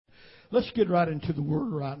Let's get right into the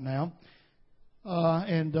Word right now.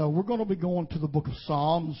 We're going to be going to the book of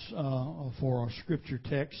Psalms for our scripture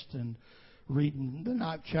text and reading the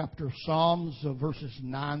 9th chapter of Psalms, verses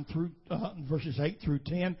 8 through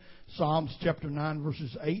 10. Psalms chapter 9,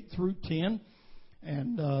 verses 8 through 10.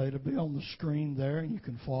 And it'll be on the screen there, and you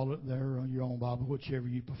can follow it there on your own Bible, whichever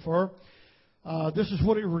you prefer. This is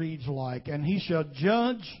what it reads like. And he shall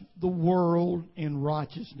judge the world in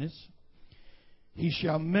righteousness. He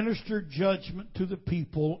shall minister judgment to the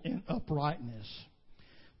people in uprightness.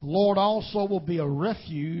 The Lord also will be a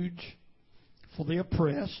refuge for the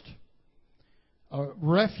oppressed, a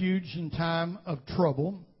refuge in time of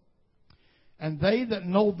trouble. And they that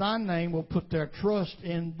know thy name will put their trust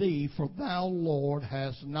in thee, for thou, Lord,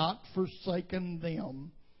 hast not forsaken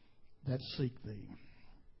them that seek thee.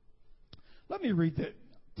 Let me read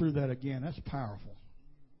through that again. That's powerful.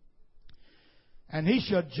 And he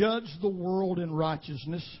shall judge the world in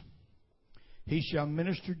righteousness. He shall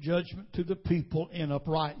minister judgment to the people in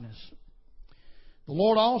uprightness. The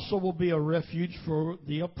Lord also will be a refuge for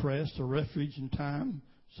the oppressed, a refuge in times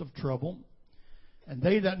of trouble. And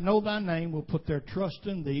they that know thy name will put their trust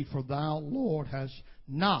in thee, for thou, Lord, hast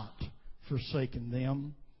not forsaken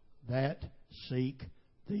them that seek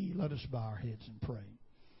thee. Let us bow our heads and pray.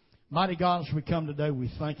 Mighty God, as we come today, we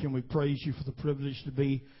thank you and we praise you for the privilege to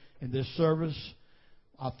be in this service.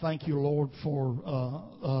 I thank you, Lord,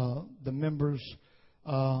 for the members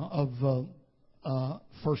of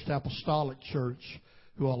First Apostolic Church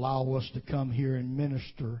who allow us to come here and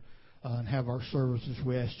minister and have our services.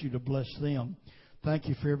 We ask you to bless them. Thank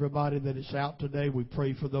you for everybody that is out today. We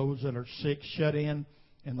pray for those that are sick, shut in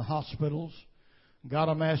the hospitals. God,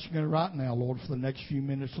 I'm asking you right now, Lord, for the next few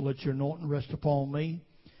minutes to let your anointing rest upon me,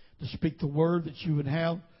 to speak the word that you would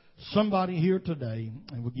have somebody here today,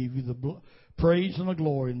 and we'll give you the praise and the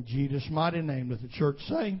glory in Jesus' mighty name. Let the church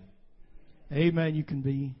say, amen. You can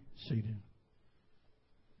be seated.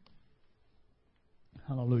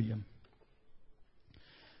 Hallelujah.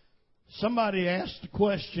 Somebody asked a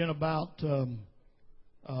question about the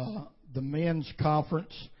men's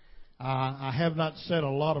conference. I have not said a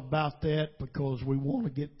lot about that because we want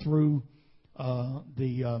to get through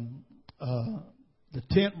the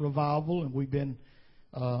tent revival, and we've been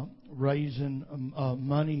raising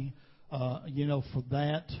money, for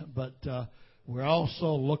that. But we're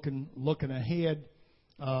also looking ahead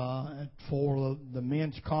for the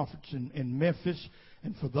men's conference in Memphis.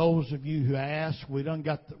 And for those of you who asked, we done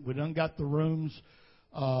got the rooms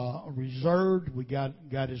reserved. We got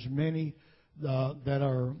as many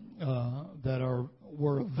that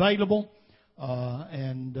were available,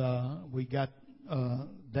 and we got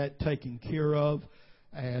that taken care of.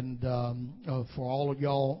 And for all of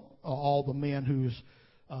y'all, all the men who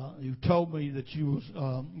told me that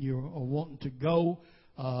you're wanting to go,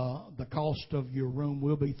 the cost of your room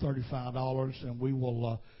will be $35, and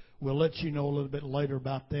we'll let you know a little bit later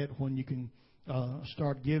about that when you can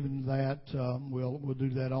start giving that. We'll do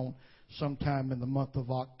that on sometime in the month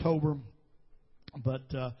of October.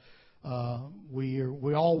 But we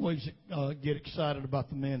always get excited about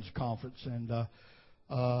the men's conference, and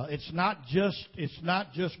it's not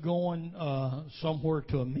just going somewhere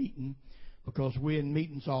to a meeting, because we're in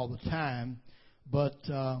meetings all the time. But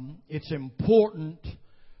it's important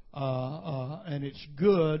and it's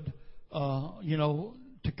good,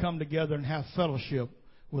 to come together and have fellowship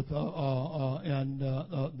with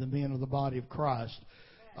the men of the body of Christ.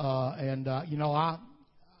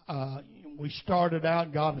 We started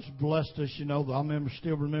out. God has blessed us. I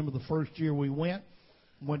still remember the first year we went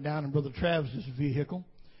down in Brother Travis's vehicle,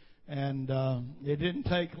 and it didn't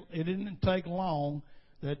take long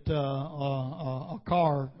that a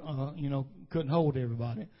car couldn't hold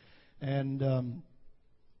everybody, and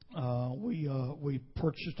we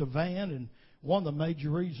purchased a van. And one of the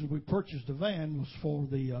major reasons we purchased a van was for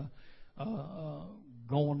the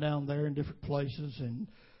going down there in different places, and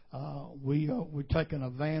we're taking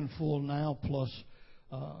a van full now, plus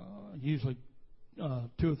usually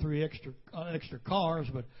 2 or 3 extra cars.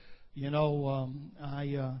 But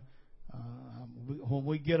when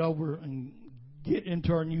we get over and get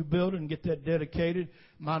into our new building and get that dedicated,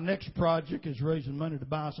 my next project is raising money to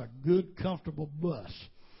buy us a good, comfortable bus.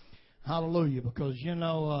 Hallelujah! Because when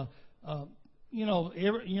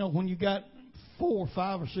you got 4 or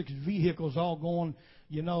 5 or 6 vehicles all going,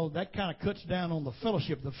 that kind of cuts down on the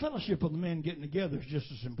fellowship. The fellowship of the men getting together is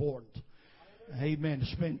just as important. Amen. To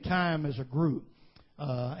spend time as a group,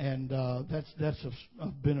 and that's a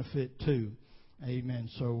benefit too. Amen.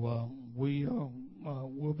 So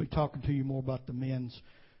we'll be talking to you more about the men's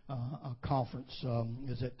conference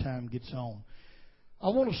as that time gets on. I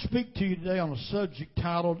want to speak to you today on a subject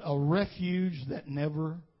titled, A Refuge That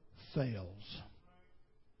Never Fails.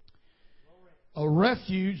 A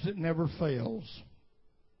refuge that never fails.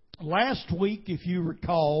 Last week, if you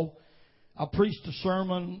recall, I preached a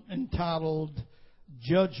sermon entitled,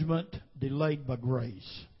 Judgment Delayed by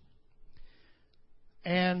Grace.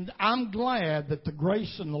 And I'm glad that the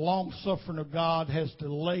grace and the long-suffering of God has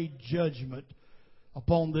delayed judgment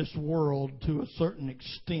upon this world to a certain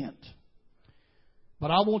extent. But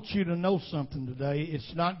I want you to know something today.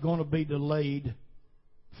 It's not going to be delayed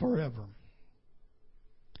forever.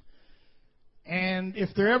 And if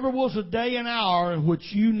there ever was a day and hour in which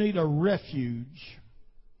you need a refuge,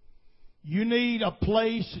 you need a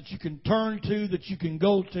place that you can turn to, that you can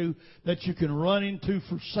go to, that you can run into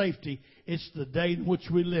for safety, it's the day in which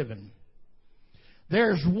we live in.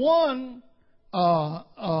 There's one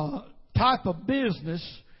type of business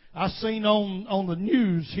I seen on the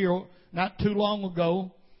news here not too long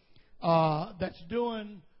ago that's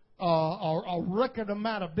doing a record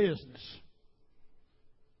amount of business.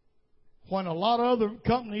 When a lot of other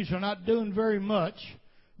companies are not doing very much,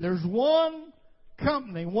 there's one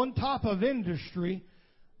company, one type of industry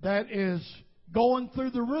that is going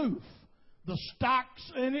through the roof. The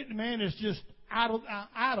stocks in it, man, is just out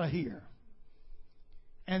of here.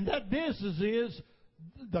 And that business is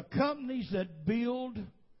the companies that build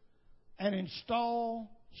and install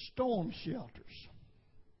storm shelters.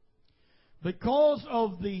 Because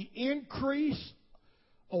of the increase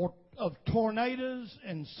of tornadoes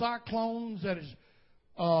and cyclones that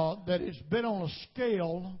has been on a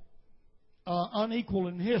scale unequal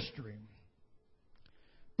in history,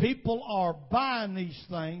 people are buying these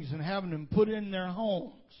things and having them put in their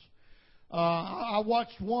homes. I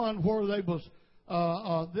watched one where they was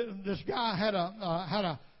this guy had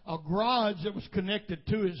a garage that was connected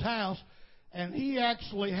to his house, and he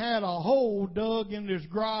actually had a hole dug in his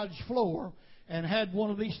garage floor and had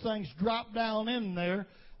one of these things drop down in there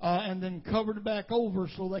and then covered it back over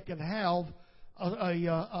so they could have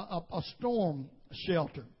a storm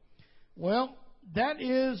shelter. Well, that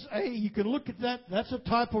is you can look at that. That's a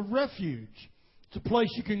type of refuge. It's a place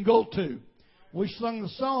you can go to. We sung the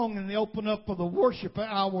song in the open up of the worship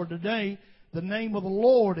hour today. The name of the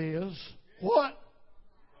Lord is what?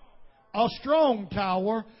 A strong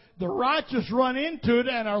tower. The righteous run into it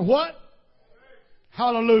and are what?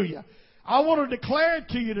 Hallelujah. I want to declare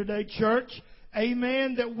to you today, church,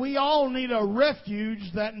 amen, that we all need a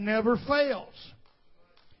refuge that never fails.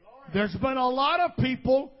 There's been a lot of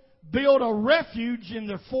people build a refuge in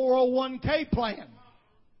their 401k plan.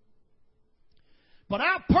 But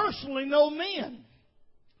I personally know men.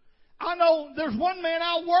 I know there's one man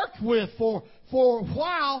I worked with for a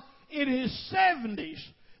while in his 70s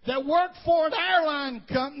that worked for an airline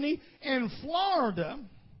company in Florida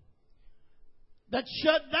that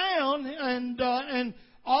shut down, and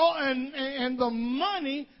the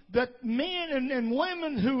money that men and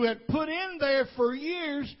women who had put in there for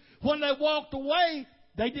years, when they walked away,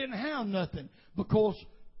 they didn't have nothing because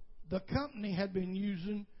the company had been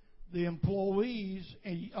using the employees'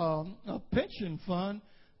 pension fund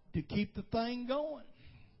to keep the thing going.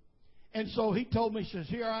 And so he told me, he says,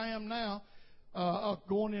 here I am now,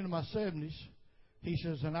 going into my 70s. He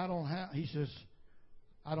says, and I don't have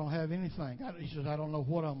anything. He says, I don't know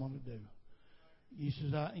what I'm going to do. He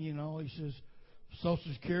says, he says,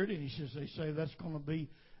 Social Security, and he says, they say that's going to be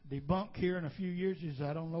debunked here in a few years. He says,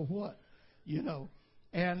 I don't know what,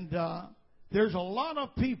 And there's a lot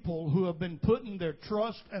of people who have been putting their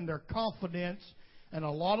trust and their confidence in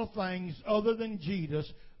a lot of things other than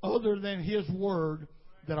Jesus, other than His Word,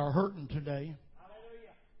 that are hurting today.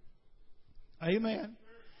 Amen.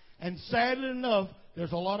 And sadly enough,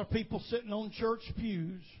 there's a lot of people sitting on church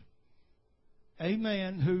pews,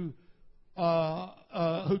 amen, who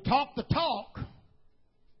talk the talk,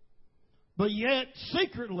 but yet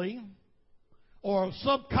secretly or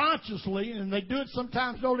subconsciously, and they do it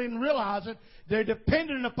sometimes, don't even realize it, they're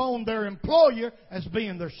dependent upon their employer as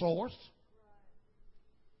being their source.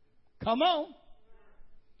 Come on.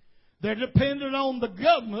 They're dependent on the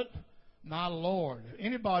government. My Lord,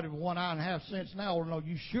 anybody with 1 eye and a half cents now will know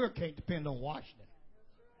you sure can't depend on Washington.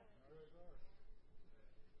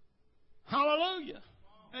 Hallelujah.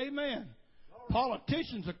 Amen.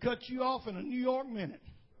 Politicians will cut you off in a New York minute.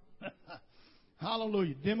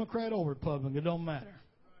 Hallelujah. Democrat or Republican, it don't matter.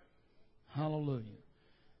 Hallelujah.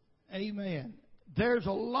 Amen. There's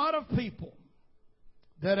a lot of people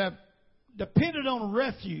that have depended on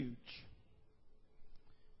refuge.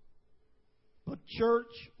 But church,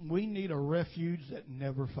 we need a refuge that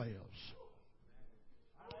never fails.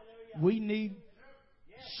 We need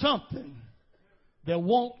something that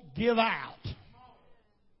won't give out.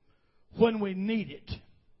 when we need it.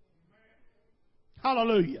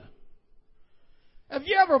 Hallelujah. Have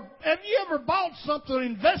you ever bought something,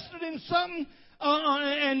 invested in something,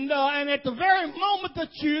 and at the very moment that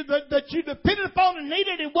you depended upon and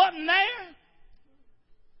needed, it wasn't there?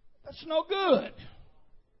 That's no good.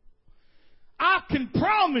 I can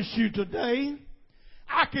promise you today,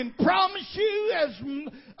 I can promise you as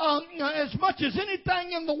much as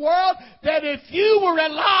anything in the world, that if you will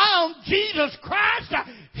rely on Jesus Christ,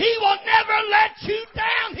 He will never let you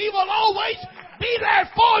down. He will always be there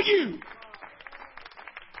for you.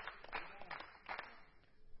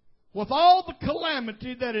 With all the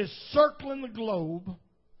calamity that is circling the globe,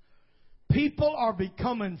 people are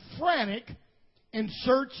becoming frantic in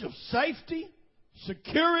search of safety,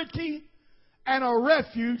 security, and a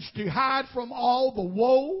refuge to hide from all the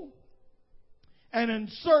woe and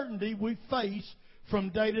uncertainty we face from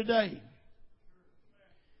day to day.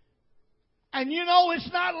 And you know, it's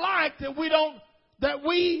not like that we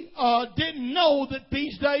didn't know that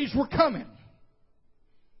these days were coming.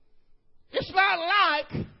 It's not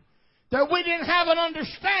like that we didn't have an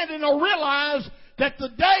understanding or realize that the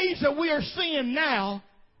days that we are seeing now,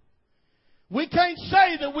 we can't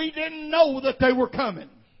say that we didn't know that they were coming.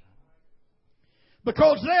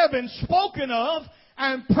 Because they have been spoken of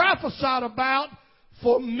and prophesied about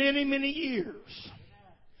for many, many years.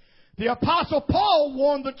 The Apostle Paul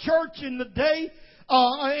warned the church in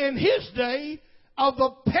his day, of the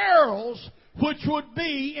perils which would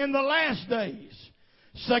be in the last days.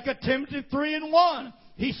 2 Timothy 3:1.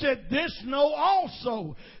 He said, "This know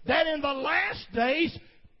also, that in the last days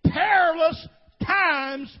perilous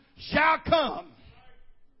times shall come."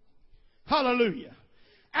 Hallelujah.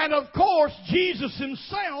 And of course, Jesus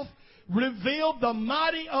Himself revealed the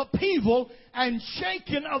mighty upheaval and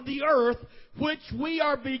shaking of the earth, which we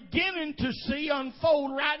are beginning to see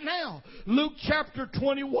unfold right now. Luke chapter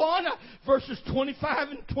 21, verses 25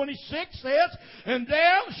 and 26 says, "And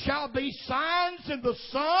there shall be signs in the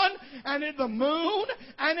sun and in the moon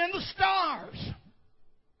and in the stars."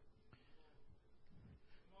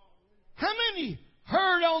 How many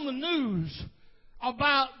heard on the news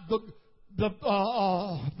about the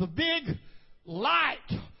big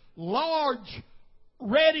light, large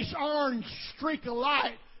reddish orange streak of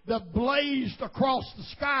light that blazed across the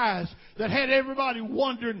skies that had everybody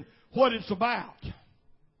wondering what it's about?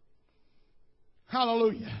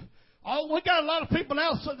 Hallelujah. Oh, we got a lot of people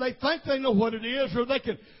now that they think they know what it is, or they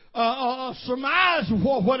can surmise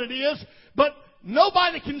what it is, but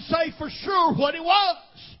nobody can say for sure what it was.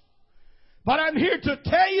 But I'm here to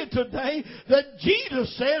tell you today that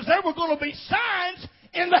Jesus says there were going to be signs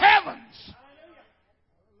in the heavens.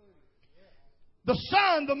 The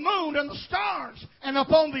sun, the moon, and the stars. And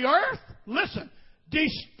upon the earth, listen,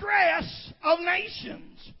 distress of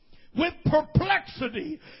nations with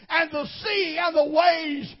perplexity, and the sea and the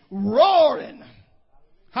waves roaring.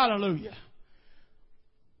 Hallelujah.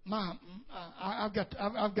 I've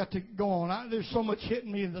got to go on. There's so much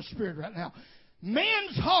hitting me in the spirit right now.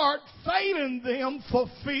 Men's heart failing them for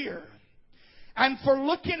fear, and for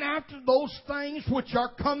looking after those things which are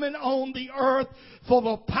coming on the earth, for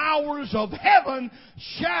the powers of heaven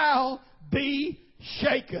shall be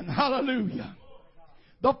shaken. Hallelujah.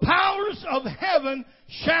 The powers of heaven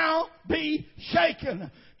shall be shaken.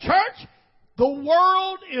 Church, the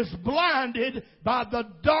world is blinded by the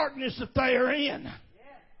darkness that they are in.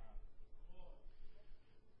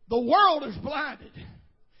 The world is blinded.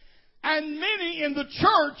 And many in the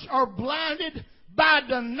church are blinded by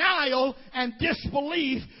denial and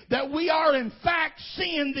disbelief that we are in fact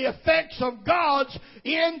seeing the effects of God's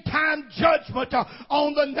end-time judgment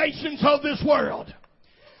on the nations of this world.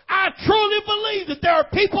 I truly believe that there are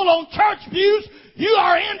people on church pews, you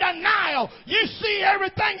are in denial. You see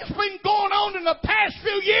everything that's been going on in the past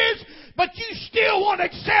few years, but you still won't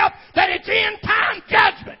accept that it's end-time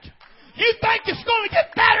judgment. You think it's going to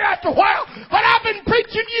get better after a while, but I've been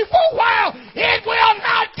preaching to you for a while. It will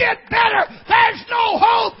not get better. There's no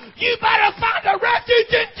hope. You better find a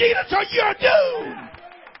refuge in Jesus or you're doomed.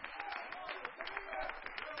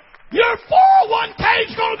 Your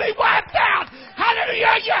 401k is going to be wiped out.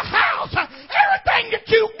 Hallelujah. Your house, everything that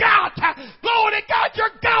you got. Glory to God,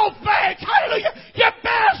 your golf bags. Hallelujah. Your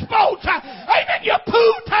bass boats. Amen. Your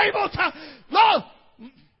pool tables. Lord.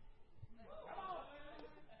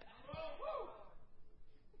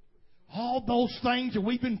 All those things that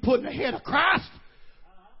we've been putting ahead of Christ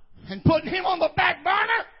and putting Him on the back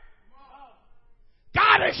burner,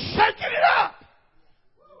 God is shaking it up.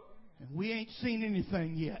 And we ain't seen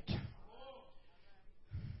anything yet.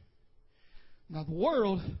 Now the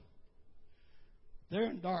world, they're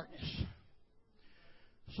in darkness.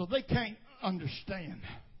 So they can't understand.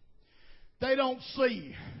 They don't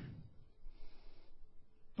see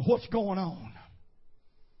what's going on.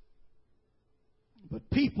 But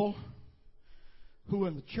people who are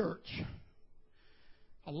in the church,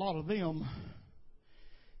 a lot of them,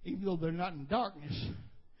 even though they're not in darkness,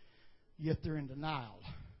 yet they're in denial.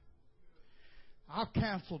 I've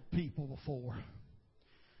counseled people before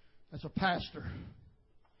as a pastor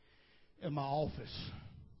in my office,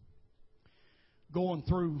 going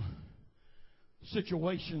through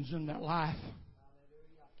situations in their life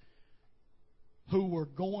who were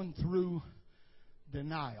going through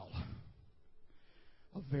denial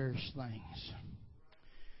of various things.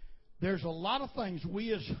 There's a lot of things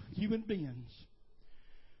we as human beings,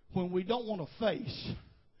 when we don't want to face,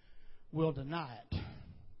 will deny it.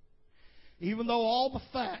 Even though all the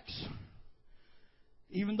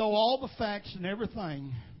facts and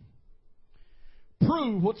everything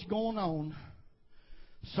prove what's going on,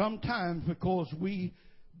 sometimes because we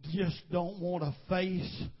just don't want to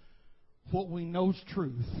face what we know is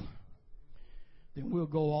truth, then we'll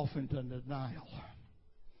go off into denial.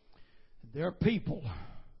 There are people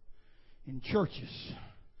in churches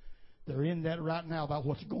that are in that right now about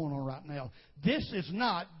what's going on right now. This is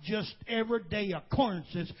not just everyday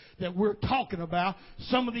occurrences that we're talking about.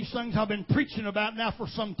 Some of these things I've been preaching about now for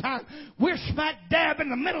some time. We're smack dab in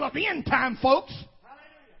the middle of the end time, folks.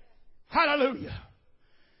 Hallelujah. Hallelujah.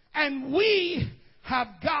 And we have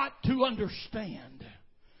got to understand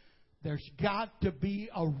there's got to be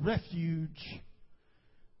a refuge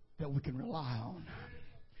that we can rely on.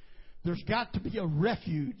 There's got to be a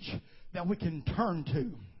refuge that we can turn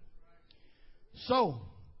to. So,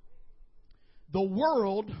 the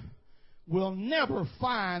world will never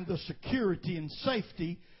find the security and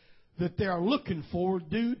safety that they are looking for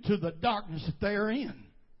due to the darkness that they are in.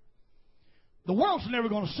 The world's never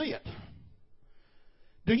going to see it.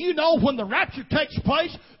 Do you know when the rapture takes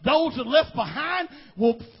place, those that are left behind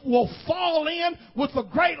will fall in with a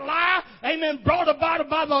great lie, amen, brought about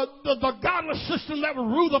by the godless system that will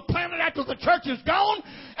rule the planet after the church is gone,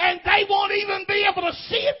 and they won't even be able to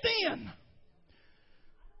see it then.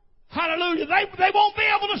 Hallelujah. They won't be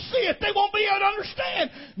able to see it. They won't be able to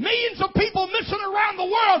understand. Millions of people missing around the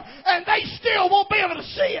world, and they still won't be able to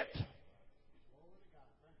see it.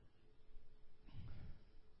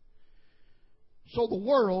 So the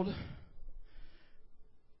world,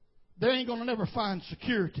 they ain't going to never find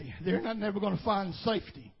security. They're not never going to find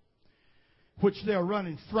safety, which they're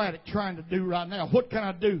running frantic trying to do right now. What can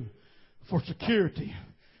I do for security?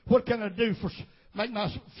 What can I do for make my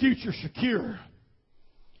future secure?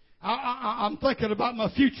 I'm thinking about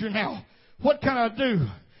my future now. What can I do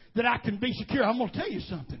that I can be secure? I'm going to tell you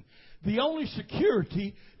something. The only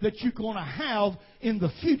security that you're going to have in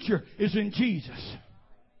the future is in Jesus.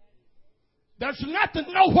 There's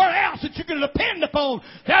nothing nowhere else that you can depend upon.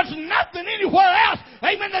 There's nothing anywhere else,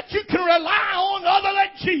 amen, that you can rely on other than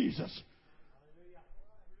Jesus.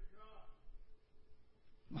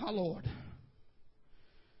 My Lord.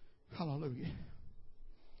 Hallelujah.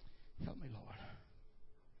 Help me, Lord.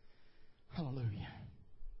 Hallelujah.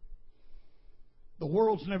 The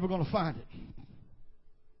world's never going to find it.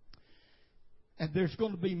 And there's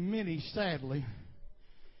going to be many, sadly,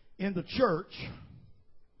 in the church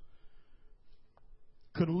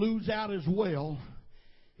could lose out as well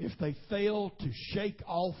if they fail to shake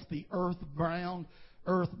off the earthbound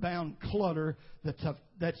clutter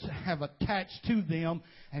that have attached to them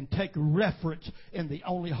and take reference in the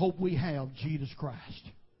only hope we have, Jesus Christ.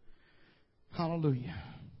 Hallelujah.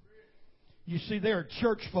 You see, there are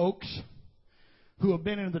church folks who have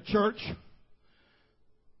been in the church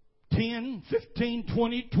 10, 15,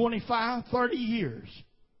 20, 25, 30 years.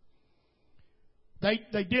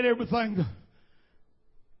 They did everything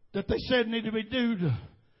that they said needed to be done to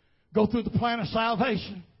go through the plan of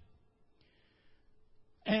salvation.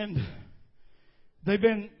 And they've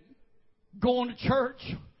been going to church,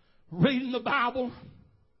 reading the Bible,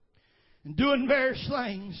 and doing various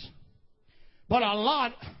things. But a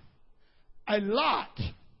lot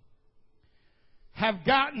have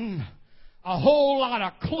gotten a whole lot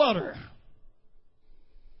of clutter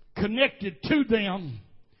connected to them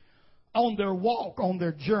on their walk, on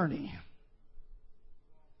their journey.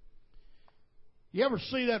 You ever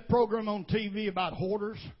see that program on TV about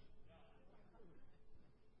hoarders?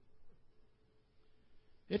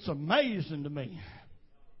 It's amazing to me.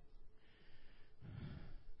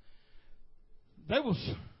 There was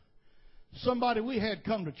somebody we had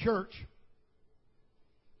come to church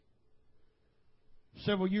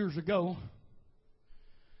several years ago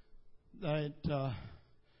that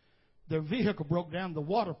their vehicle broke down. The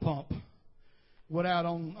water pump went out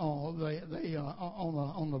on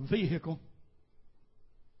the vehicle.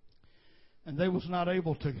 and they was not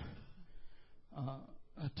able to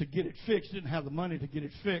get it fixed. Didn't have the money to get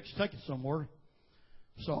it fixed, take it somewhere.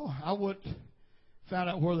 So I found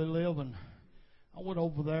out where they live, and I went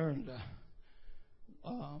over there and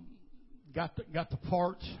got the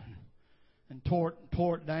parts and tore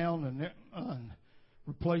it down and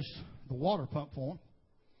replaced the water pump for them.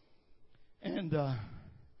 And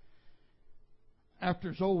after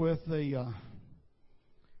it's over with, they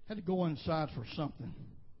had to go inside for something.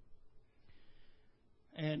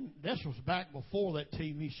 And this was back before that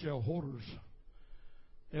TV show Hoarders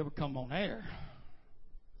ever come on air.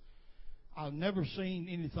 I've never seen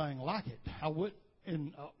anything like it. I went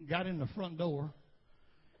and got in the front door.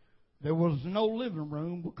 There was no living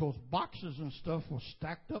room because boxes and stuff were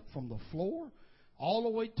stacked up from the floor all the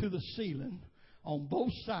way to the ceiling on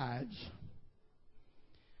both sides.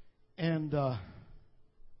 And to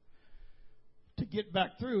get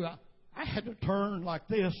back through, I had to turn like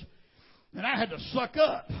this, and I had to suck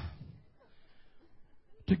up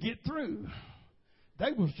to get through.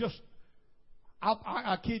 They was just,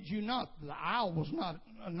 I kid you not, the aisle was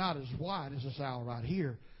not as wide as this aisle right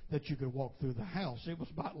here that you could walk through the house. It was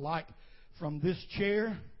about like from this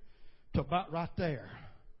chair to about right there.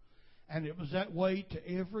 And it was that way to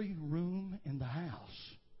every room in the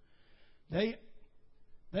house. They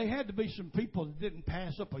had to be some people that didn't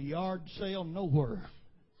pass up a yard sale nowhere.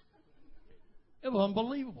 It was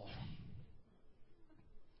unbelievable.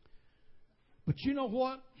 But you know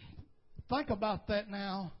what? Think about that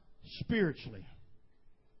now spiritually.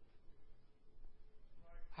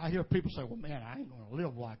 I hear people say, well, man, I ain't going to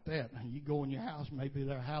live like that. And you go in your house, maybe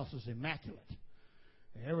their house is immaculate.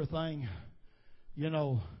 Everything,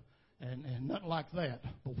 and nothing like that.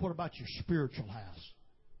 But what about your spiritual house?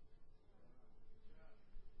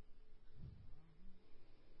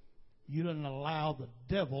 You didn't allow the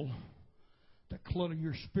devil to clutter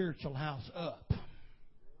your spiritual house up.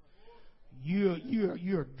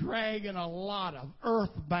 You're dragging a lot of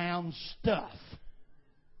earthbound stuff.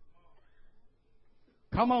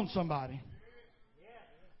 Come on, somebody.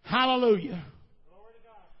 Hallelujah.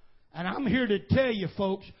 And I'm here to tell you,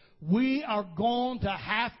 folks, we are going to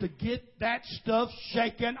have to get that stuff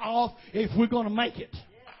shaken off if we're going to make it.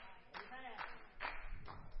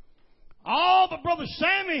 Oh, but Brother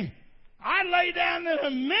Sammy, I lay down in a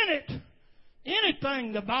minute.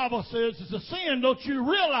 Anything the Bible says is a sin. Don't you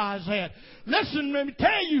realize that? Listen, let me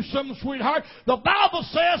tell you something, sweetheart. The Bible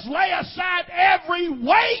says lay aside every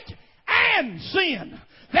weight and sin.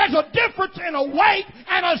 There's a difference in a weight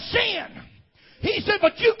and a sin. He said,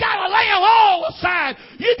 but you got to lay them all aside.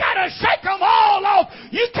 You got to shake them all off.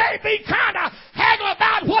 You can't be trying to haggle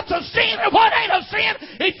about what's a sin and what ain't a sin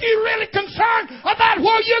if you're really concerned about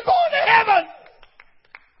where you're going to heaven.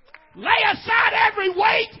 Lay aside every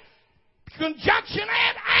weight, conjunction,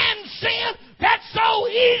 and sin that so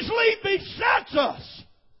easily besets us.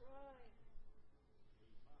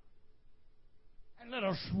 And let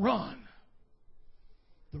us run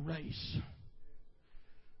the race.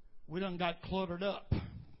 We done got cluttered up.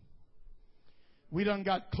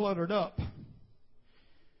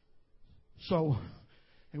 So,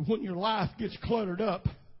 and when your life gets cluttered up,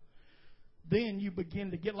 then you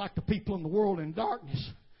begin to get like the people in the world in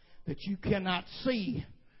darkness, that you cannot see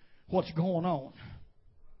what's going on.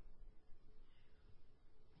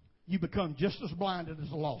 You become just as blinded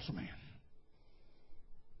as a lost man.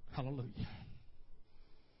 Hallelujah.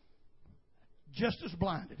 Just as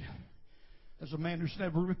blinded as a man who's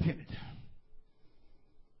never repented.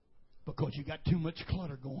 Because you got too much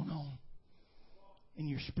clutter going on in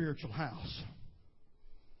your spiritual house.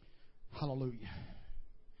 Hallelujah.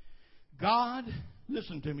 God,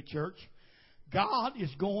 listen to me, church. God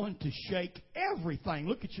is going to shake everything.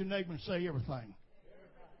 Look at your neighbor and say everything.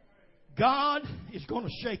 God is going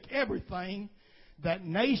to shake everything that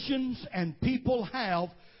nations and people have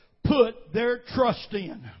put their trust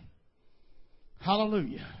in.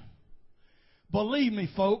 Hallelujah. Believe me,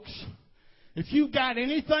 folks, if you've got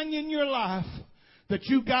anything in your life that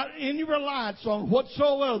you've got any reliance on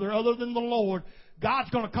whatsoever other than the Lord, God's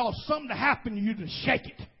going to cause something to happen to you to shake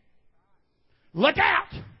it. Look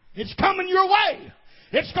out. It's coming your way.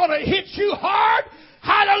 It's going to hit you hard.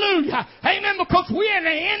 Hallelujah. Amen. Because we're in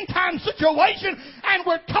an end time situation and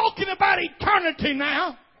we're talking about eternity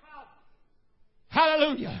now.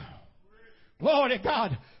 Hallelujah. Glory to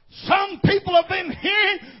God. Some people have been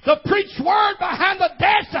hearing the preached word behind the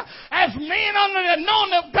desk as men under the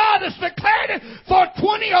anointing of God has declared it for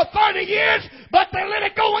 20 or 30 years. but they let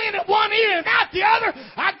it go in at one ear and out the other.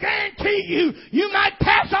 I guarantee you, you might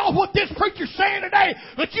pass off what this preacher's saying today,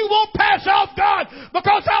 but you won't pass off God,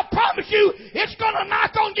 because I promise you, it's going to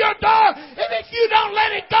knock on your door, and if you don't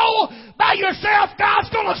let it go by yourself, God's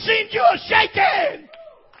going to send you a shaking.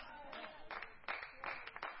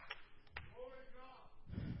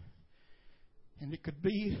 And it could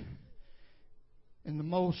be in the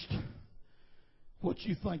most, what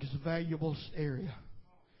you think is the valuablest area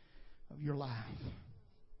of your life.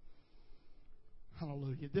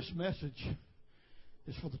 Hallelujah. This message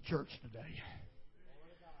is for the church today.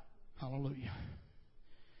 Hallelujah.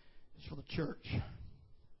 It's for the church.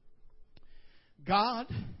 God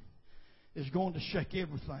is going to shake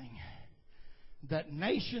everything that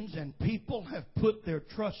nations and people have put their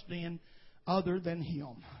trust in other than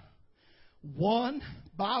Him. One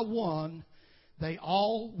by one, they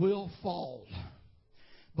all will fall.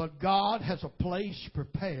 But God has a place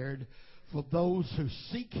prepared for those who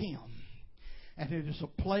seek Him. And it is a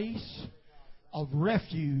place of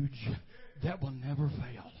refuge that will never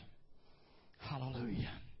fail. Hallelujah.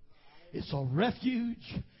 It's a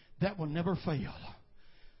refuge that will never fail.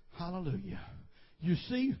 Hallelujah. You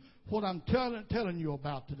see, what I'm telling you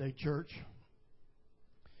about today, church,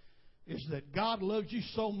 is that God loves you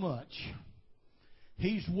so much,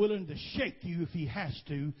 He's willing to shake you if He has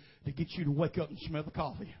to get you to wake up and smell the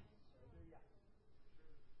coffee.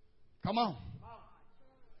 Come on.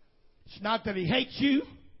 It's not that He hates you.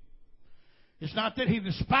 It's not that He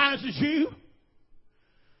despises you.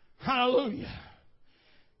 Hallelujah.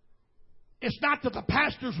 It's not that the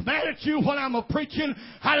pastor's mad at you when I'm preaching.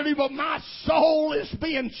 Hallelujah. But my soul is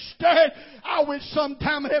being stirred. I wish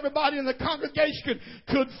sometime everybody in the congregation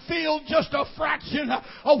could feel just a fraction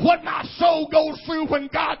of what my soul goes through when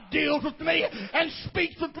God deals with me and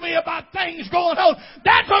speaks with me about things going on.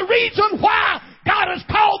 That's a reason why God has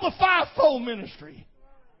called the fivefold ministry.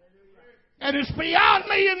 And it's beyond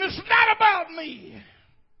me, and it's not about me.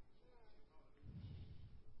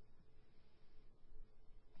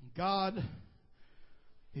 God,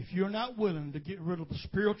 if you're not willing to get rid of the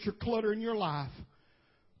spiritual clutter in your life,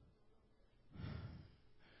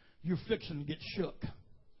 you're fixing to get shook.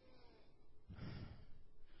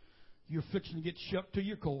 You're fixing to get shook to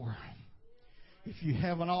your core. If you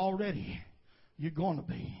haven't already, you're going to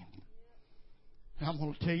be. And I'm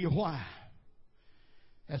going to tell you why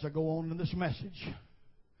as I go on in this message.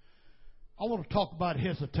 I want to talk about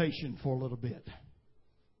hesitation for a little bit.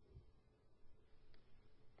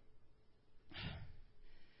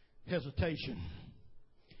 Hesitation.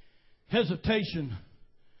 Hesitation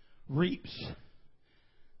reaps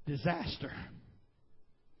disaster.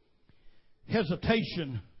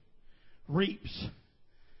 Hesitation reaps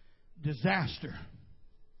disaster.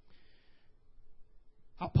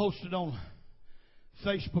 I posted on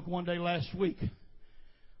Facebook one day last week.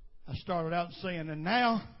 I started out saying, and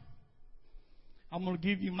now I'm going to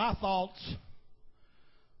give you my thoughts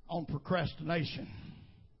on procrastination.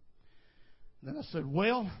 Then I said,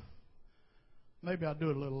 well, maybe I'll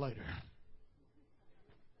do it a little later.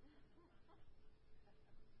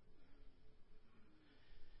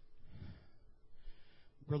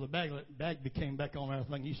 Brother Bagby came back on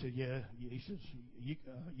everything. He said, yeah. He says,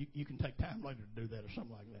 you can take time later to do that or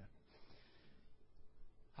something like that.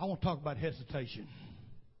 I want to talk about hesitation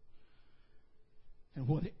and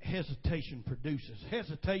what hesitation produces.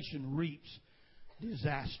 Hesitation reaps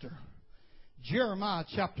disaster. Jeremiah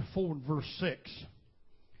chapter 4 and verse 6.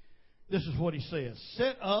 This is what he says.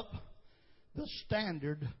 Set up the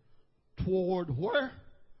standard toward where?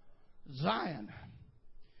 Zion.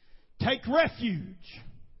 Take refuge.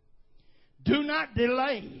 Do not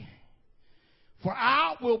delay. For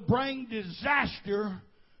I will bring disaster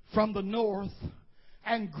from the north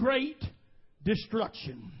and great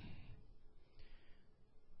destruction.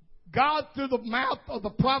 God, through the mouth of the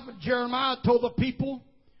prophet Jeremiah, told the people,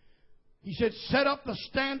 He said, set up the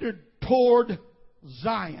standard toward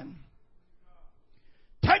Zion.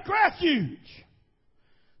 Take refuge.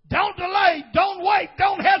 Don't delay. Don't wait.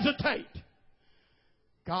 Don't hesitate.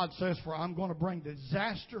 God says, for I'm going to bring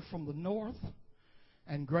disaster from the north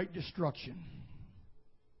and great destruction.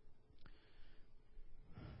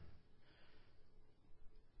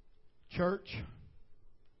 Church,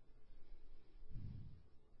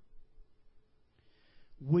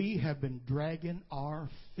 we have been dragging our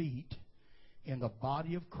feet in the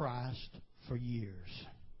body of Christ for years.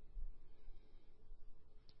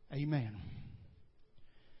 Amen.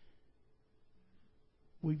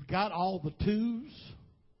 We've got all the tools.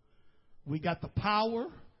 We got the power.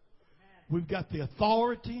 We've got the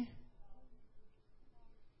authority.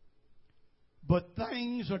 but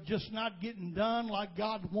things are just not getting done like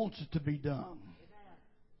God wants it to be done.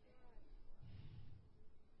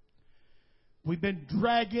 We've been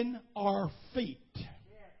dragging our feet.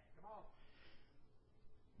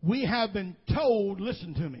 We have been told,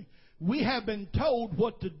 listen to me, we have been told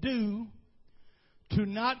what to do to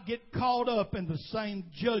not get caught up in the same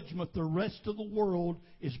judgment the rest of the world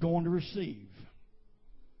is going to receive.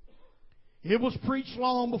 It was preached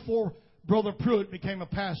long before Brother Pruitt became a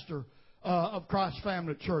pastor of Christ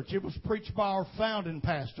Family Church. It was preached by our founding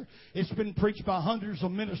pastor. It's been preached by hundreds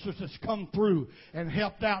of ministers that's come through and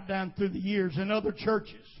helped out down through the years in other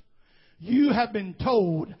churches. You have been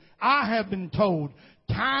told, I have been told,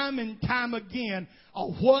 time and time again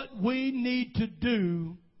of what we need to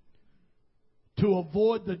do to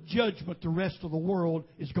avoid the judgment the rest of the world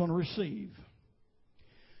is going to receive.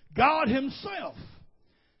 God Himself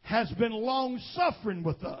has been long-suffering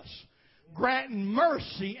with us, granting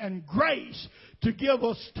mercy and grace to give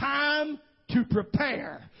us time to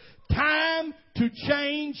prepare, time to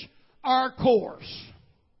change our course.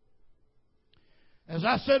 As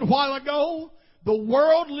I said a while ago, the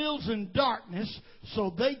world lives in darkness,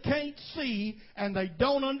 so they can't see and they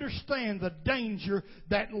don't understand the danger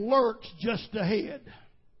that lurks just ahead.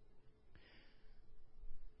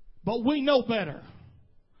 But we know better.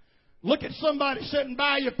 Look at somebody sitting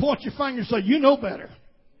by you, point your finger and say, you know better.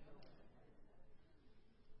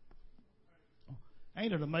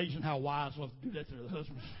 Ain't it amazing how wives love to do that to their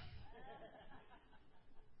husbands?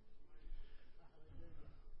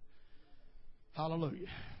 Hallelujah.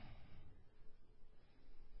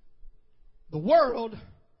 The world,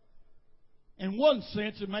 in one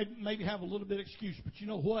sense, it may maybe have a little bit of excuse, but you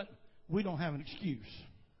know what? We don't have an excuse.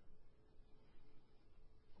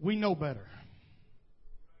 We know better.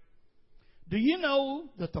 Do you know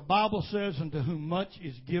that the Bible says, unto whom much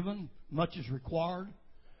is given, much is required?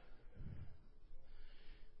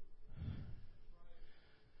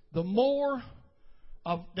 The more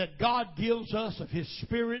that God gives us of His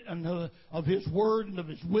Spirit and of His Word and of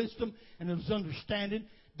His wisdom and of His understanding,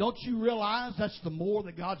 don't you realize that's the more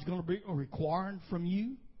that God's going to be requiring from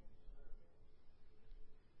you?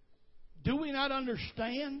 Do we not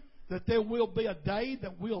understand that there will be a day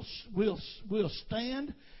that we'll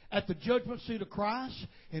stand at the judgment seat of Christ,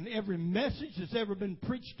 and every message that's ever been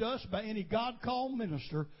preached to us by any God-called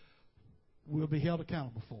minister will be held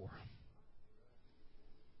accountable for?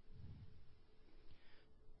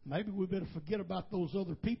 Maybe we better forget about those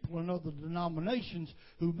other people in other denominations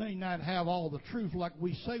who may not have all the truth like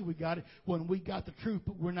we say we got it, when we got the truth,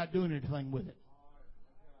 but we're not doing anything with it.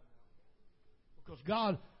 Because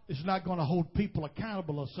God is not going to hold people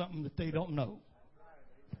accountable of something that they don't know.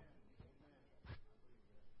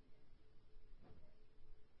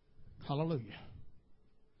 Hallelujah.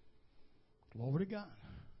 Glory to God.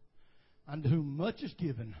 Unto whom much is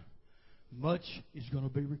given, much is going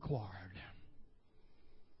to be required.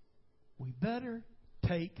 We better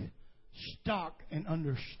take stock and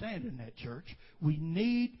understand in that, church. We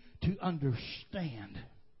need to understand.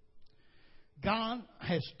 God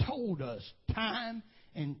has told us time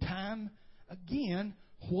and time again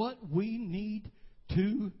what we need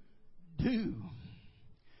to do.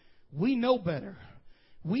 We know better.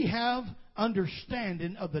 We have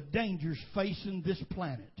understanding of the dangers facing this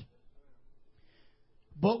planet.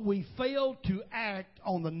 But we fail to act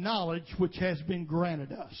on the knowledge which has been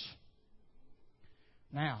granted us.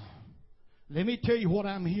 Now, let me tell you what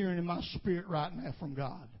I'm hearing in my spirit right now from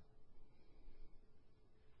God.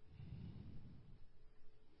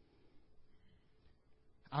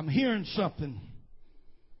 I'm hearing something.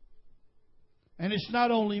 And it's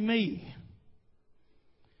not only me.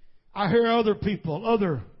 I hear other people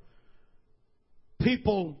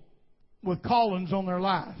with callings on their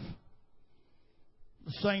life.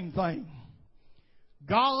 The same thing.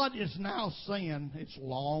 God is now saying it's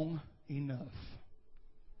long enough.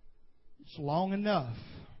 It's long enough.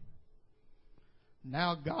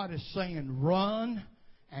 Now God is saying, run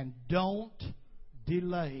and don't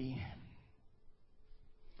delay.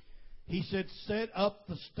 He said, set up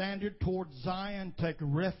the standard toward Zion, take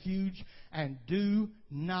refuge, and do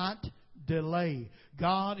not delay.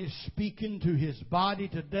 God is speaking to His body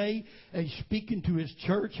today. He's speaking to His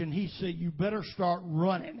church, and He said, you better start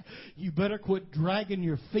running. You better quit dragging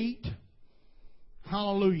your feet.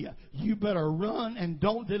 Hallelujah. You better run and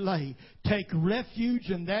don't delay. Take refuge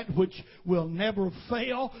in that which will never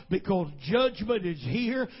fail, because judgment is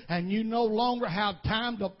here and you no longer have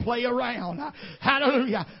time to play around.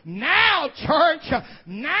 Hallelujah. Now, church,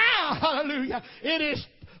 now, hallelujah, it is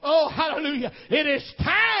Oh, hallelujah. It is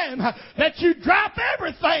time that you drop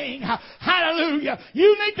everything. Hallelujah.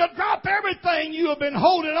 You need to drop everything you have been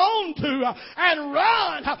holding on to and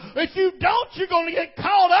run. If you don't, you're going to get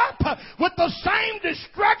caught up with the same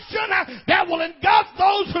destruction that will engulf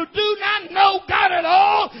those who do not know God at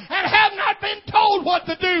all and have not been told what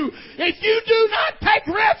to do. If you do not take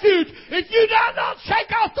refuge, if you do not shake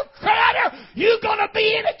off the clutter, you're going to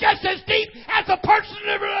be in it just as deep as a person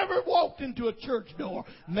that ever walked into a church door.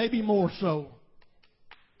 Maybe more so.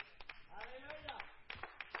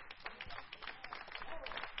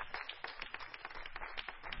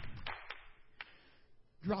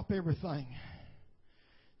 Drop everything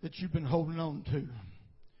that you've been holding on to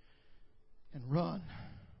and run.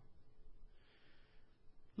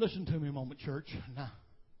 Listen to me a moment, church. Now,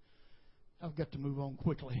 I've got to move on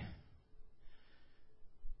quickly.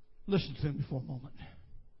 Listen to me for a moment.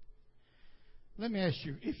 Let me ask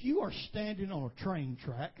you, if you are standing on a train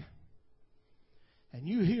track and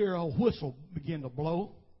you hear a whistle begin to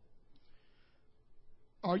blow,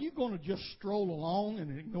 are you going to just stroll along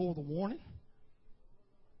and ignore the warning?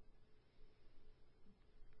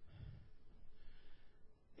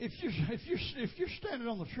 If you're standing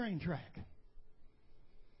on the train track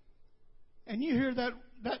and you hear that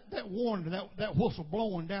warning, that whistle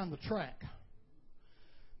blowing down the track,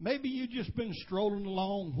 maybe you've just been strolling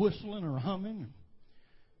along, whistling or humming,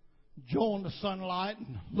 enjoying the sunlight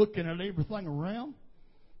and looking at everything around.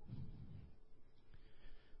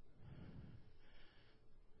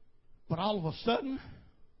 But all of a sudden,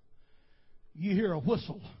 you hear a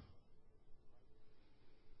whistle.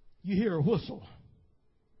 You hear a whistle.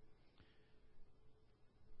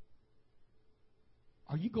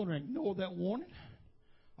 Are you going to ignore that warning?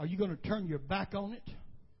 Are you going to turn your back on it?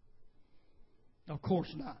 Of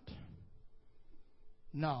course not.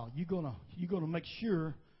 No, you're gonna make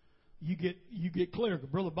sure you get clear.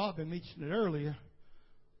 Brother Bobby mentioned it earlier.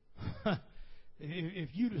 if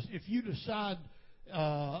you decide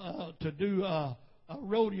to do a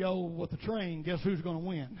rodeo with a train, guess who's going to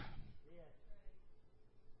win?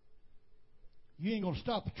 You ain't going to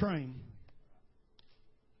stop the train.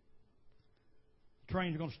 The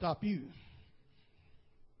train's going to stop you.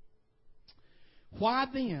 Why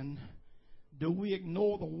then do we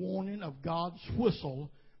ignore the warning of God's whistle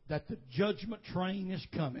that the judgment train is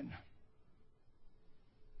coming?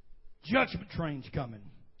 Judgment train's coming.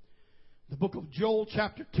 The book of Joel,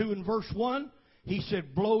 chapter 2 and verse 1, he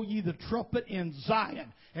said, blow ye the trumpet in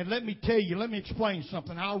Zion. And let me tell you, let me explain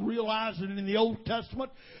something. I realize that in the Old Testament,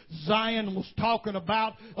 Zion was talking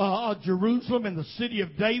about Jerusalem and the city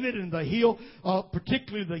of David and the hill,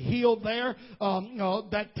 particularly the hill there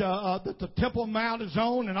that the Temple Mount is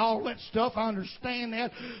on and all that stuff. I understand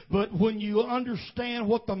that. But when you understand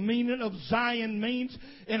what the meaning of Zion means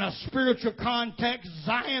in a spiritual context,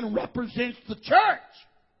 Zion represents the church.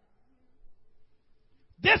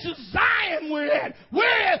 This is Zion we're in.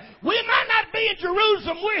 We might not be in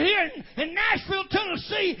Jerusalem. We're here in Nashville,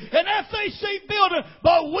 Tennessee, an FAC building,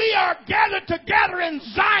 but we are gathered together in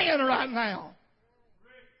Zion right now.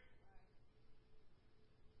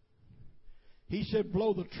 He said,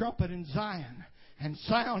 blow the trumpet in Zion and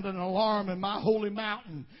sound an alarm in my holy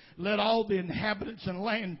mountain. Let all the inhabitants and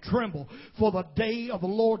land tremble, for the day of the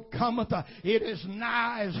Lord cometh. It is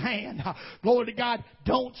nigh at hand. Glory to God.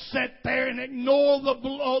 Don't sit there and ignore the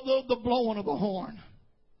blowing of the horn.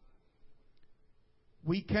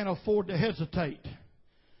 We can't afford to hesitate.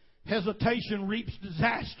 Hesitation reaps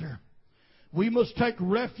disaster. We must take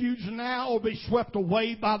refuge now or be swept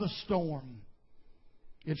away by the storm.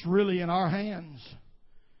 It's really in our hands.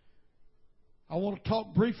 I want to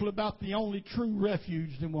talk briefly about the only true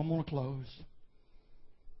refuge, then we're going to close.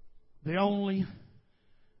 The only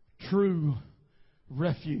true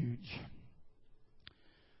refuge.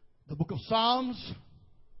 The book of Psalms,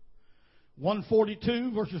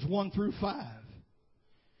 142, verses 1 through 5.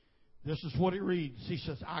 This is what it reads. He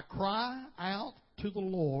says, I cry out to the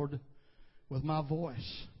Lord with my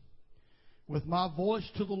voice. With my voice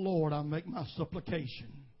to the Lord I make my supplication.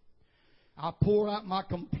 I pour out my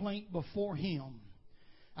complaint before Him.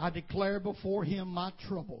 I declare before Him my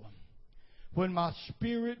trouble. When my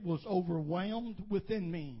spirit was overwhelmed within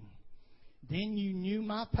me, then you knew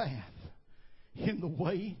my path in the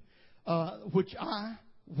way which I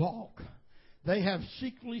walk. They have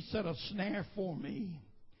secretly set a snare for me.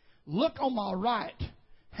 Look on my right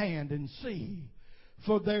hand and see,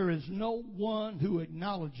 for there is no one who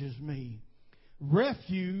acknowledges me.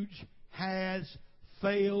 Refuge has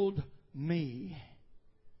failed me.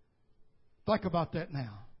 Think about that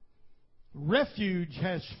now. Refuge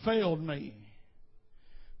has failed me.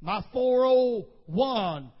 My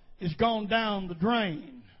 401 is gone down the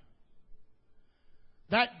drain.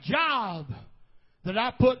 That job that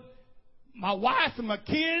I put my wife and my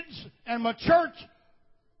kids and my church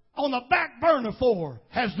on the back burner for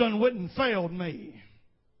has done went and failed me.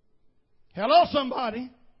 Hello,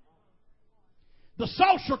 somebody. The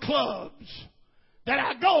social clubs that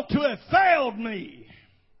I go to have failed me.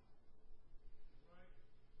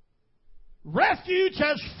 Refuge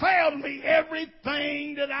has failed me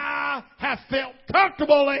everything that I have felt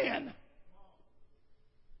comfortable in.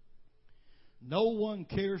 No one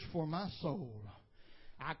cares for my soul.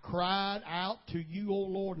 I cried out to you, O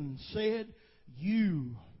Lord, and said,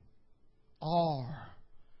 you are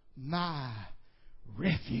my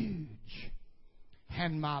refuge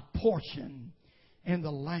and my portion in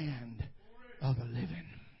the land of the living.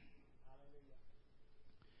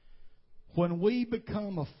 When we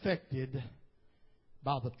become affected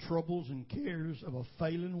by the troubles and cares of a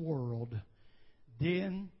failing world,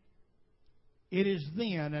 then it is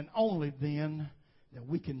then and only then that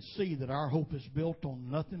we can see that our hope is built on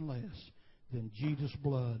nothing less than Jesus'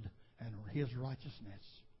 blood and His righteousness.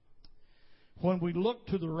 When we look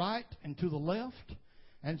to the right and to the left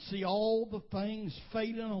and see all the things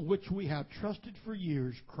failing on which we have trusted for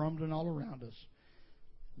years crumbling all around us,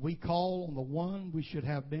 we call on the one we should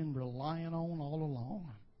have been relying on all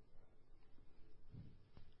along.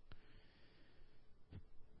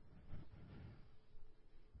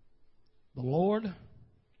 The Lord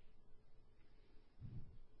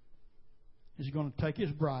is going to take His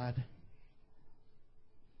bride,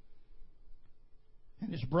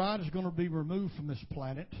 and His bride is going to be removed from this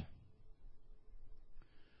planet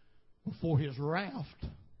before His wrath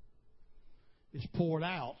is poured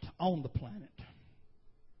out on the planet.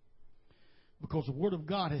 Because the Word of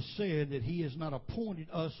God has said that He has not appointed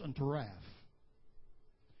us unto wrath.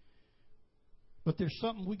 But there's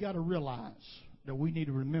something we got to realize that we need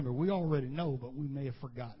to remember. We already know, but we may have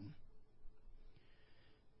forgotten.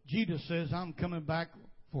 Jesus says, I'm coming back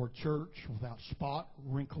for a church without spot,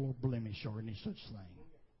 wrinkle, or blemish, or any such thing.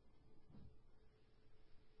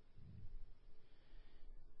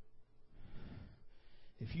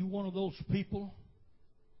 If you're one of those people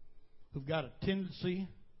who've got a tendency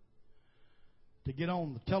to get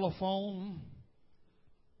on the telephone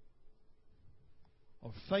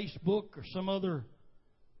or Facebook or some other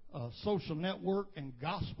social network and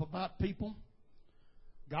gossip about people,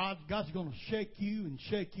 God's going to shake you and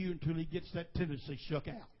shake you until He gets that tendency shook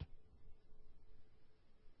out.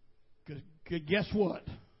 Because guess what?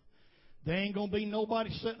 There ain't going to be nobody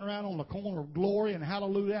sitting around on the corner of Glory and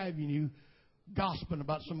Hallelujah Avenue gossiping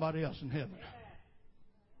about somebody else in heaven.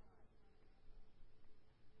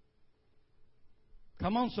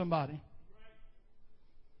 Come on, somebody.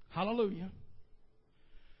 Hallelujah.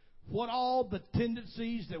 What all the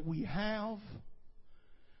tendencies that we have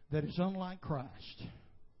that is unlike Christ.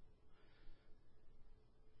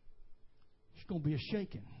 It's going to be a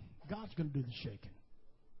shaking. God's going to do the shaking.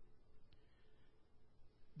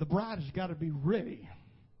 The bride has got to be ready.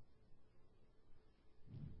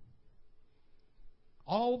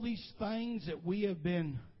 All these things that we have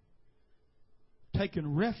been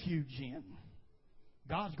taking refuge in,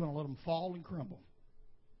 God's going to let them fall and crumble.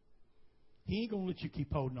 He ain't going to let you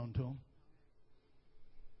keep holding on to them.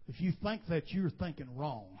 If you think that, you're thinking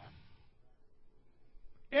wrong.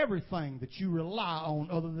 Everything that you rely on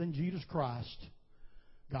other than Jesus Christ,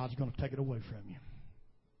 God's going to take it away from you.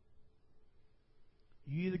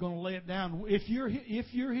 You're either going to lay it down. If you're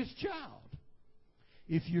His child,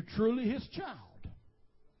 if you're truly His child,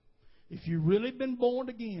 if you've really been born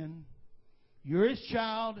again, you're His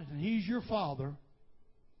child and He's your Father,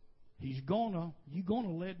 you're going to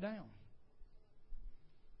lay it down.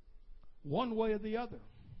 One way or the other.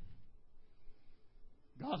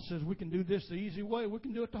 God says we can do this the easy way. We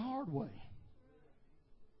can do it the hard way.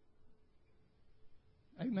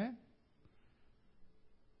 Amen.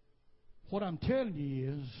 What I'm telling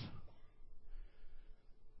you is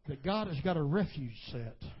that God has got a refuge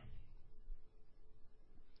set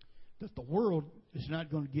that the world is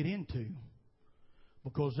not going to get into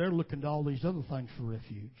because they're looking to all these other things for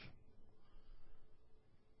refuge.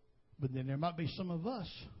 But then there might be some of us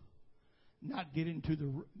not get into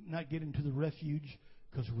the refuge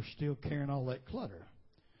because we're still carrying all that clutter.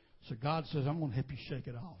 So God says, I'm going to help you shake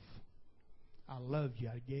it off. I loved you.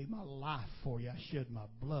 I gave my life for you. I shed my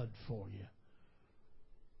blood for you.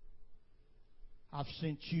 I've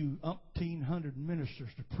sent you 1,800 ministers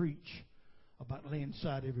to preach about laying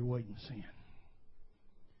aside every weight and sin.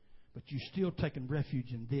 But you're still taking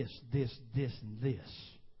refuge in this, and this.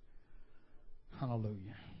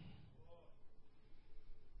 Hallelujah.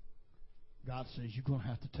 God says, you're going to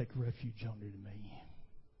have to take refuge on me.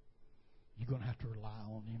 You're going to have to rely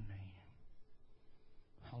on me.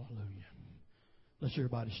 Hallelujah. Let's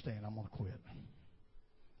everybody stand. I'm going to quit.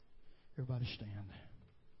 Everybody stand.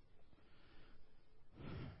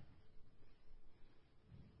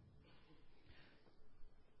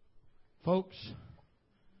 Folks,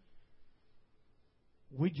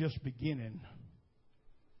 we just beginning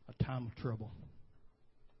a time of trouble.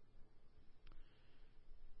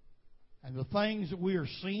 And the things that we are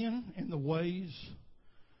seeing in the ways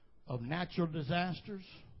of natural disasters,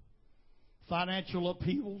 financial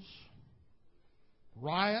upheavals,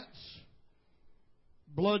 riots,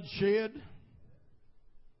 bloodshed.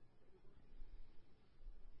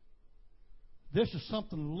 This is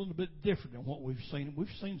something a little bit different than what we've seen. We've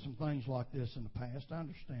seen some things like this in the past. I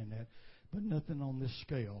understand that. But nothing on this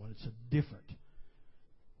scale. It's a different.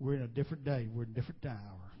 We're in a different day. We're in a different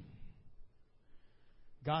hour.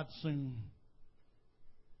 God's soon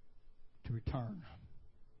to return.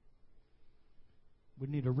 We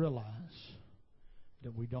need to realize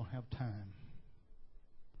that we don't have time.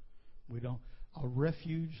 A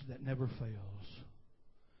refuge that never fails.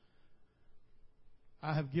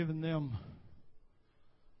 I have given them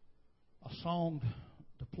a song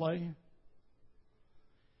to play.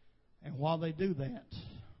 And while they do that,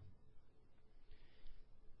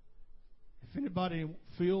 if anybody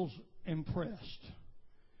feels impressed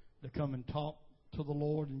to come and talk to the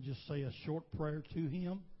Lord and just say a short prayer to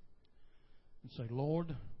Him and say,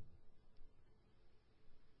 Lord,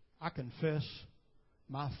 I confess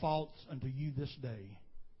my faults unto you this day.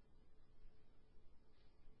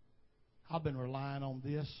 I've been relying on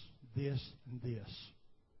this, and this.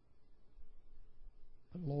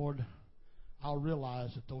 But Lord, I'll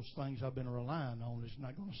realize that those things I've been relying on is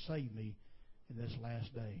not going to save me in this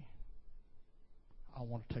last day. I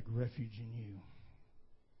want to take refuge in you.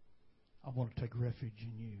 I want to take refuge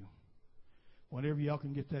in you. Whenever y'all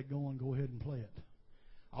can get that going, go ahead and play it.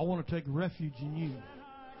 I want to take refuge in you.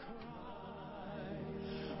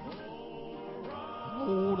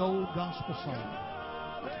 Old gospel song.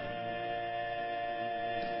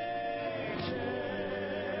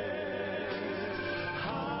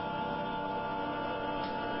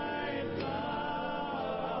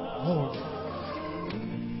 Lord.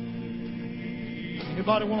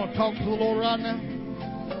 Anybody want to talk to the Lord right now?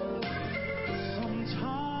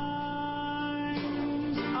 Sometimes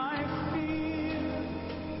I feel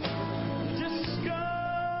discouraged.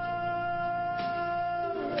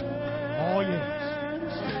 Oh, yes.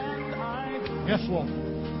 Yes, Lord.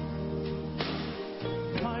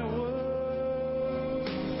 My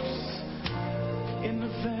works in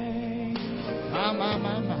vain. My.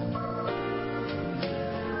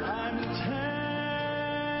 I'm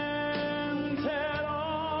tempted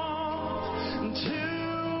on too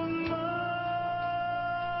much.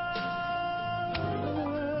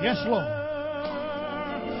 Yes, Lord.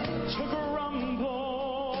 To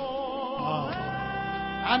grumble.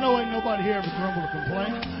 I know ain't nobody here ever grumble or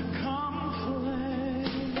complain.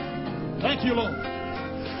 Thank you, Lord.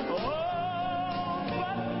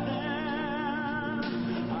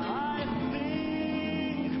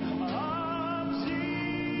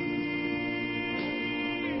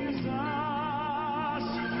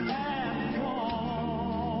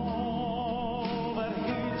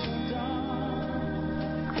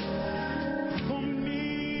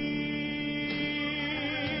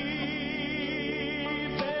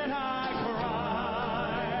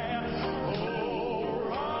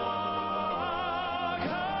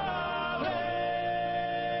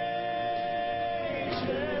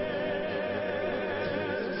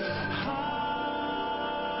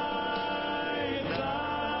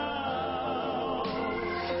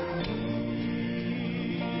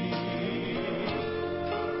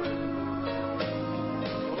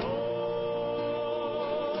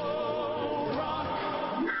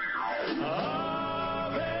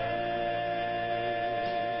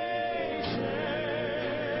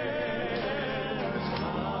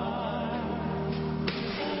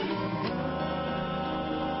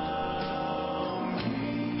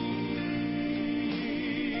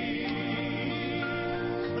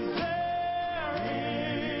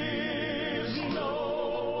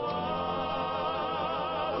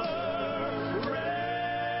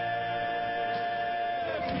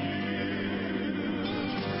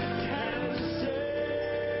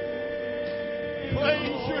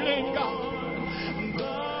 Praise your name, God.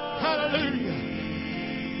 Hallelujah.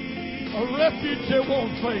 A refuge that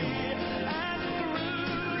won't fail.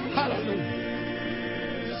 Hallelujah.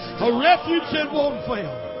 A refuge that won't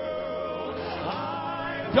fail.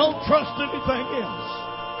 Don't trust anything else.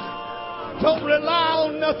 Don't rely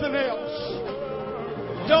on nothing else.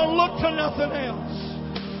 Don't look to nothing else.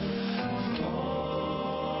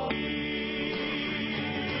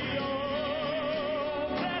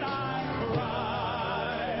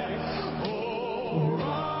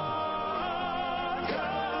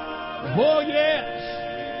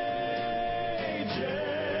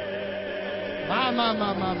 My.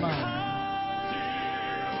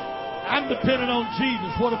 I'm dependent on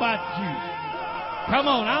Jesus. What about you? Come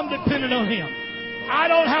on, I'm dependent on Him. I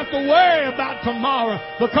don't have to worry about tomorrow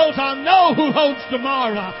because I know who holds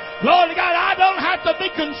tomorrow. Glory to God, I don't have to be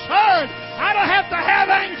concerned. I don't have to have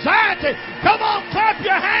anxiety. Come on, clap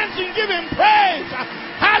your hands and give Him praise.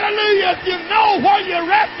 Hallelujah. If you know where your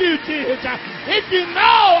refuge is, if you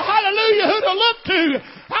know, hallelujah, who to look to,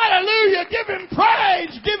 hallelujah, give Him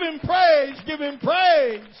praise, give Him praise, give Him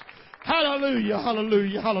praise. Hallelujah,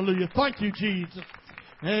 hallelujah, hallelujah. Thank you, Jesus.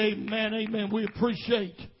 Amen, amen. We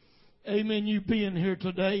appreciate, amen, you being here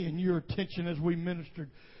today and your attention as we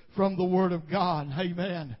ministered from the Word of God.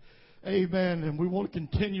 Amen, amen. And we want to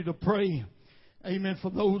continue to pray, amen,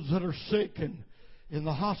 for those that are sick and in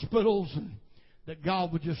the hospitals, and that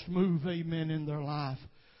God would just move, amen, in their life.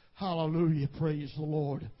 Hallelujah, praise the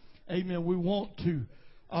Lord. Amen. We want to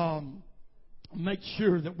make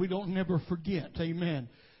sure that we don't never forget, amen,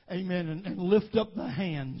 amen, and lift up the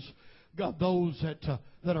hands, God, those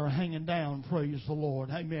that are hanging down, praise the Lord.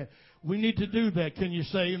 Amen. We need to do that. Can you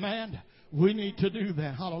say amen? We need to do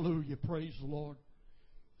that. Hallelujah. Praise the Lord.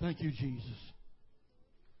 Thank you, Jesus.